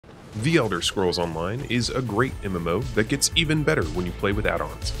The Elder Scrolls Online is a great MMO that gets even better when you play with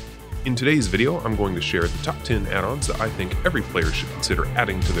add-ons. In today's video, I'm going to share the top 10 add-ons that I think every player should consider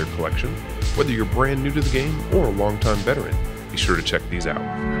adding to their collection, whether you're brand new to the game or a longtime veteran. Be sure to check these out.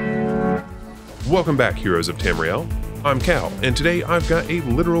 Welcome back, heroes of Tamriel. I'm Cal, and today I've got a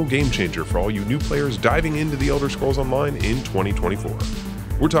literal game changer for all you new players diving into the Elder Scrolls Online in 2024.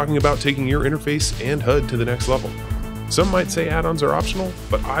 We're talking about taking your interface and HUD to the next level. Some might say add-ons are optional,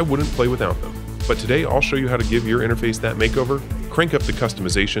 but I wouldn't play without them. But today I'll show you how to give your interface that makeover, crank up the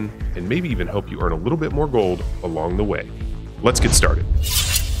customization, and maybe even help you earn a little bit more gold along the way. Let's get started.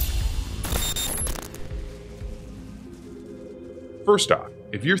 First off,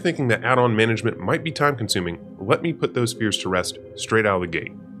 if you're thinking that add-on management might be time-consuming, let me put those fears to rest straight out of the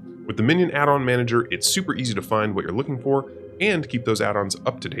gate. With the Minion add-on manager, it's super easy to find what you're looking for and keep those add-ons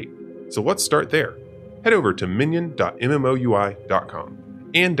up to date. So let's start there. Head over to minion.mmoui.com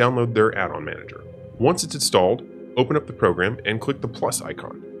and download their add-on manager. Once it's installed, open up the program and click the plus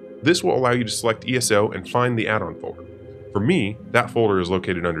icon. This will allow you to select ESO and find the add-on folder. For me, that folder is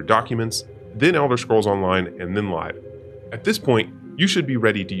located under Documents, then Elder Scrolls Online, and then Live. At this point, you should be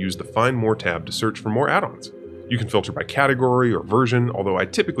ready to use the Find More tab to search for more add-ons. You can filter by category or version, although I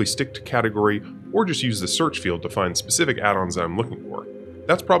typically stick to category or just use the search field to find specific add-ons that I'm looking for.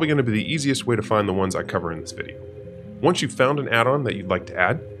 That's probably going to be the easiest way to find the ones I cover in this video. Once you've found an add-on that you'd like to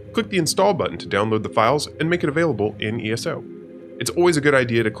add, click the Install button to download the files and make it available in ESO. It's always a good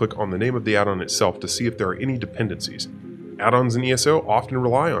idea to click on the name of the add-on itself to see if there are any dependencies. Add-ons in ESO often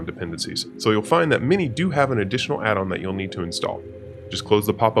rely on dependencies, so you'll find that many do have an additional add-on that you'll need to install. Just close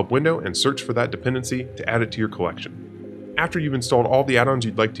the pop-up window and search for that dependency to add it to your collection. After you've installed all the add-ons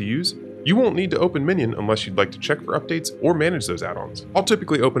you'd like to use, you won't need to open Minion unless you'd like to check for updates or manage those add-ons. I'll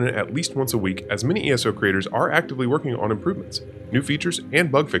typically open it at least once a week, as many ESO creators are actively working on improvements, new features,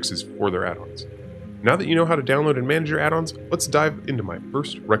 and bug fixes for their add-ons. Now that you know how to download and manage your add-ons, let's dive into my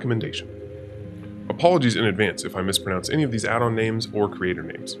first recommendation. Apologies in advance if I mispronounce any of these add-on names or creator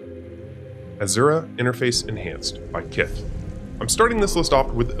names. Azurah Interface Enhanced by Kith. I'm starting this list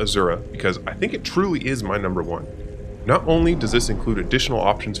off with Azurah because I think it truly is my number one. Not only does this include additional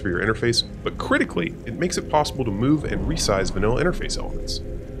options for your interface, but critically, it makes it possible to move and resize vanilla interface elements.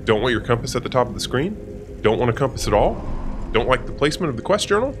 Don't want your compass at the top of the screen? Don't want a compass at all? Don't like the placement of the quest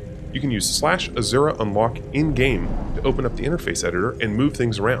journal? You can use /Azurah unlock in-game to open up the interface editor and move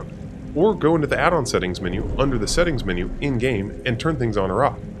things around. Or go into the add-on settings menu under the settings menu in-game and turn things on or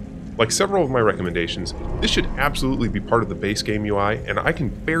off. Like several of my recommendations, this should absolutely be part of the base game UI, and I can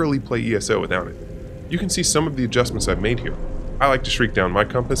barely play ESO without it. You can see some of the adjustments I've made here. I like to shrink down my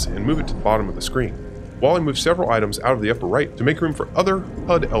compass and move it to the bottom of the screen, while I move several items out of the upper right to make room for other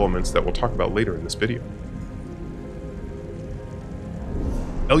HUD elements that we'll talk about later in this video.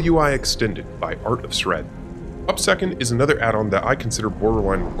 LUI Extended by Art of Shred. Up second is another add-on that I consider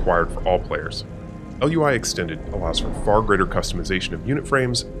borderline required for all players. LUI Extended allows for far greater customization of unit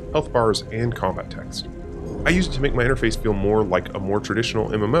frames, health bars, and combat text. I use it to make my interface feel more like a more traditional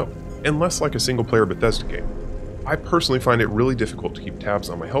MMO, and less like a single-player Bethesda game. I personally find it really difficult to keep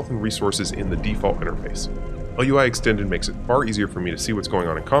tabs on my health and resources in the default interface. LUI Extended makes it far easier for me to see what's going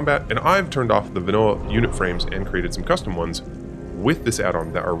on in combat, and I've turned off the vanilla unit frames and created some custom ones with this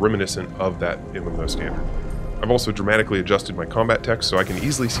add-on that are reminiscent of that MMO standard. I've also dramatically adjusted my combat text so I can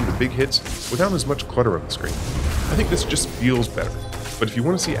easily see the big hits without as much clutter on the screen. I think this just feels better, but if you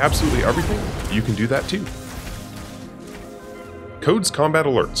want to see absolutely everything, you can do that too. Code's Combat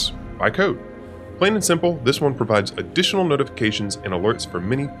Alerts by Code. Plain and simple, this one provides additional notifications and alerts for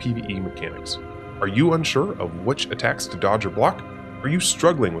many PvE mechanics. Are you unsure of which attacks to dodge or block? Are you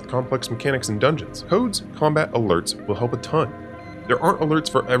struggling with complex mechanics in dungeons? Code's Combat Alerts will help a ton. There aren't alerts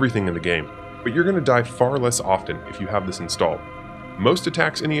for everything in the game, but you're going to die far less often if you have this installed. Most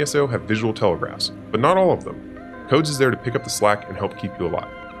attacks in ESO have visual telegraphs, but not all of them. Codes is there to pick up the slack and help keep you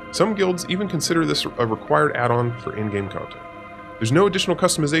alive. Some guilds even consider this a required add-on for in-game content. There's no additional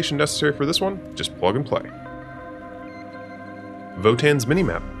customization necessary for this one, just plug and play. Votan's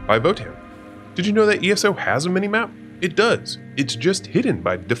Minimap by Votan. Did you know that ESO has a minimap? It does. It's just hidden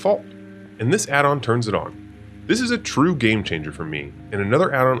by default, and this add-on turns it on. This is a true game changer for me, and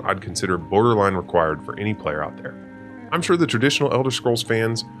another add-on I'd consider borderline required for any player out there. I'm sure the traditional Elder Scrolls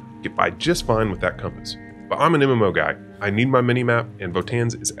fans get by just fine with that compass, but I'm an MMO guy. I need my minimap, and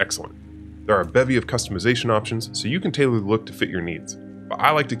Votan's is excellent. There are a bevy of customization options, so you can tailor the look to fit your needs, but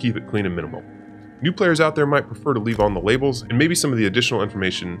I like to keep it clean and minimal. New players out there might prefer to leave on the labels and maybe some of the additional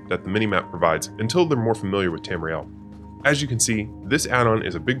information that the minimap provides until they're more familiar with Tamriel. As you can see, this add-on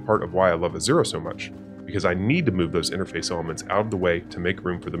is a big part of why I love Azurah so much, because I need to move those interface elements out of the way to make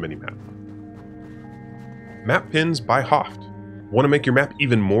room for the minimap. Map pins by Hoft. Want to make your map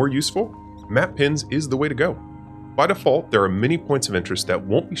even more useful? Map pins is the way to go. By default, there are many points of interest that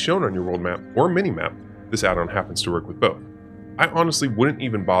won't be shown on your world map or minimap. This add-on happens to work with both. I honestly wouldn't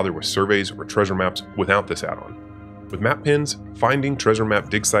even bother with surveys or treasure maps without this add-on. With map pins, finding treasure map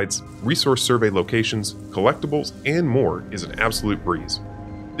dig sites, resource survey locations, collectibles, and more is an absolute breeze.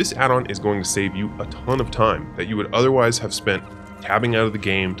 This add-on is going to save you a ton of time that you would otherwise have spent tabbing out of the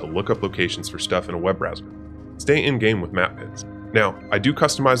game to look up locations for stuff in a web browser. Stay in-game with map pins. Now, I do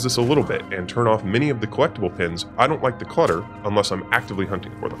customize this a little bit and turn off many of the collectible pins I don't like to clutter unless I'm actively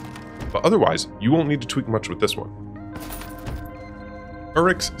hunting for them. But otherwise, you won't need to tweak much with this one.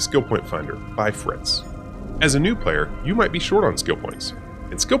 Urich's Skillpoint Finder by Fritz. As a new player, you might be short on skill points,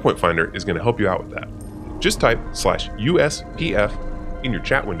 and Skillpoint Finder is going to help you out with that. Just type /USPF in your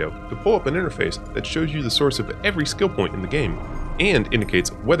chat window to pull up an interface that shows you the source of every skill point in the game and indicates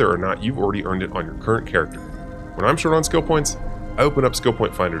whether or not you've already earned it on your current character. When I'm short on skill points, I open up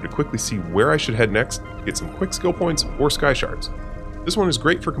Skillpoint Finder to quickly see where I should head next to get some quick skill points or sky shards. This one is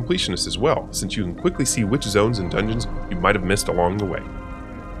great for completionists as well, since you can quickly see which zones and dungeons you might have missed along the way.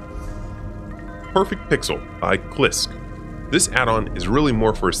 Perfect Pixel by Klisk. This add-on is really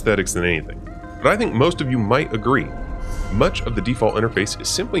more for aesthetics than anything, but I think most of you might agree. Much of the default interface is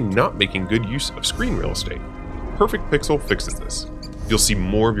simply not making good use of screen real estate. Perfect Pixel fixes this. You'll see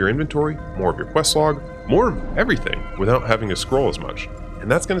more of your inventory, more of your quest log, more of everything without having to scroll as much,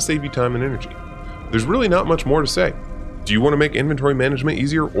 and that's going to save you time and energy. There's really not much more to say. Do you want to make inventory management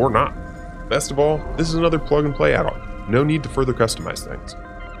easier or not? Best of all, this is another plug-and-play add-on. No need to further customize things.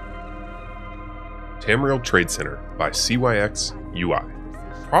 Tamriel Trade Center by CYX UI.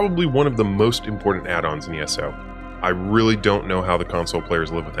 Probably one of the most important add-ons in ESO. I really don't know how the console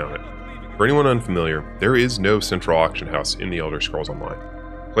players live without it. For anyone unfamiliar, there is no central auction house in the Elder Scrolls Online.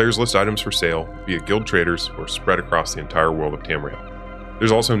 Players list items for sale via guild traders who are spread across the entire world of Tamriel.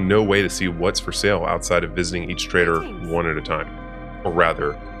 There's also no way to see what's for sale outside of visiting each trader one at a time. Or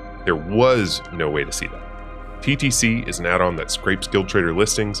rather, there was no way to see that. TTC is an add-on that scrapes guild trader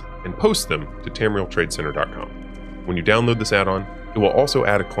listings and posts them to tamrieltradecenter.com. When you download this add-on, it will also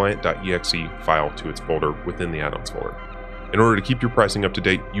add a client.exe file to its folder within the add-ons folder. In order to keep your pricing up to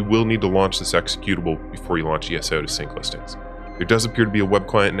date, you will need to launch this executable before you launch ESO to sync listings. There does appear to be a web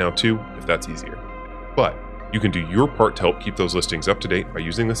client now too, if that's easier. But you can do your part to help keep those listings up to date by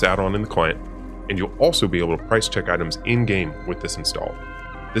using this add-on in the client, and you'll also be able to price check items in-game with this installed.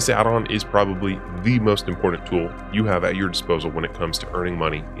 This add-on is probably the most important tool you have at your disposal when it comes to earning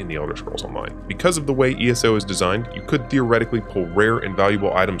money in the Elder Scrolls Online. Because of the way ESO is designed, you could theoretically pull rare and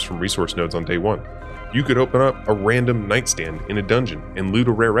valuable items from resource nodes on day one. You could open up a random nightstand in a dungeon and loot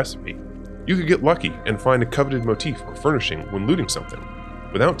a rare recipe. You could get lucky and find a coveted motif or furnishing when looting something.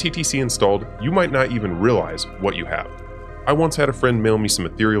 Without TTC installed, you might not even realize what you have. I once had a friend mail me some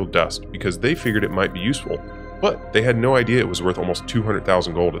ethereal dust because they figured it might be useful, but they had no idea it was worth almost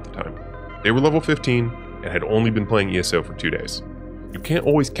 200,000 gold at the time. They were level 15 and had only been playing ESO for 2 days. You can't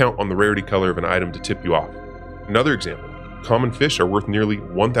always count on the rarity color of an item to tip you off. Another example, common fish are worth nearly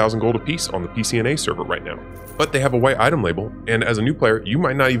 1,000 gold apiece on the PCNA server right now, but they have a white item label, and as a new player, you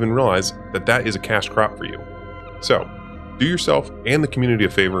might not even realize that that is a cash crop for you. So, do yourself and the community a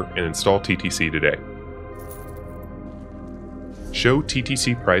favor and install TTC today. Show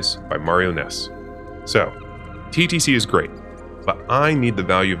TTC Price by Mario Ness. So, TTC is great, but I need the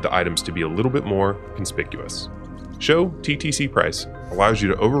value of the items to be a little bit more conspicuous. Show TTC Price allows you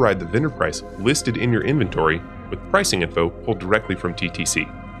to override the vendor price listed in your inventory with pricing info pulled directly from TTC.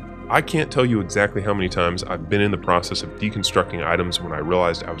 I can't tell you exactly how many times I've been in the process of deconstructing items when I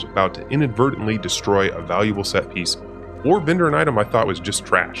realized I was about to inadvertently destroy a valuable set piece or vendor an item I thought was just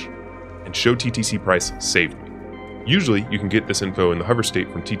trash, and Show TTC Price saved me. Usually you can get this info in the hover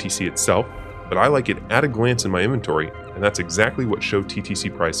state from TTC itself, but I like it at a glance in my inventory, and that's exactly what Show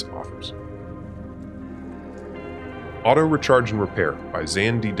TTC Price offers. Auto Recharge and Repair by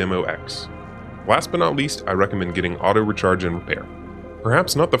ZanDDemoX. Last but not least, I recommend getting Auto Recharge and Repair.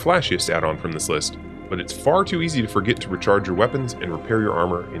 Perhaps not the flashiest add-on from this list, but it's far too easy to forget to recharge your weapons and repair your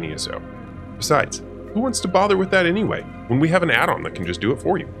armor in ESO. Besides, who wants to bother with that anyway, when we have an add-on that can just do it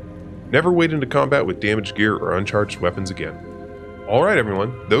for you? Never wade into combat with damaged gear or uncharged weapons again. Alright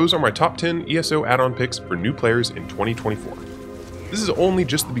everyone, those are my top 10 ESO add-on picks for new players in 2024. This is only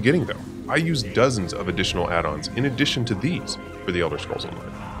just the beginning though. I use dozens of additional add-ons in addition to these for the Elder Scrolls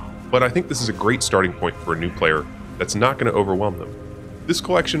Online. But I think this is a great starting point for a new player that's not going to overwhelm them. This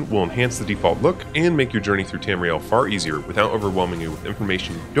collection will enhance the default look and make your journey through Tamriel far easier without overwhelming you with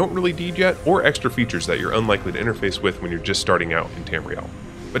information you don't really need yet or extra features that you're unlikely to interface with when you're just starting out in Tamriel.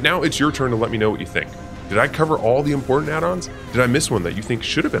 But now it's your turn to let me know what you think. Did I cover all the important add-ons? Did I miss one that you think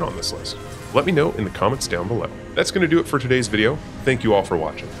should have been on this list? Let me know in the comments down below. That's going to do it for today's video. Thank you all for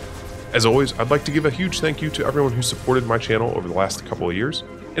watching. As always, I'd like to give a huge thank you to everyone who supported my channel over the last couple of years,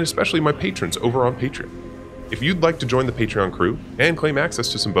 and especially my patrons over on Patreon. If you'd like to join the Patreon crew and claim access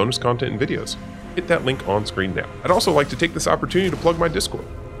to some bonus content and videos, hit that link on screen now. I'd also like to take this opportunity to plug my Discord.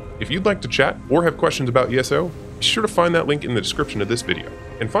 If you'd like to chat or have questions about ESO, be sure to find that link in the description of this video.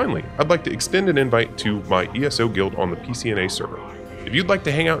 And finally, I'd like to extend an invite to my ESO guild on the PCNA server. If you'd like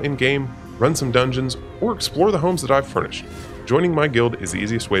to hang out in-game, run some dungeons, or explore the homes that I've furnished, joining my guild is the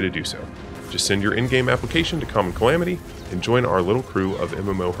easiest way to do so. Just send your in-game application to Common Calamity and join our little crew of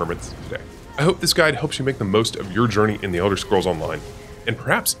MMO hermits today. I hope this guide helps you make the most of your journey in the Elder Scrolls Online, and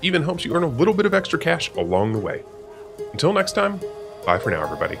perhaps even helps you earn a little bit of extra cash along the way. Until next time, bye for now,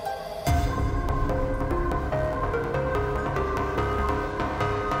 everybody.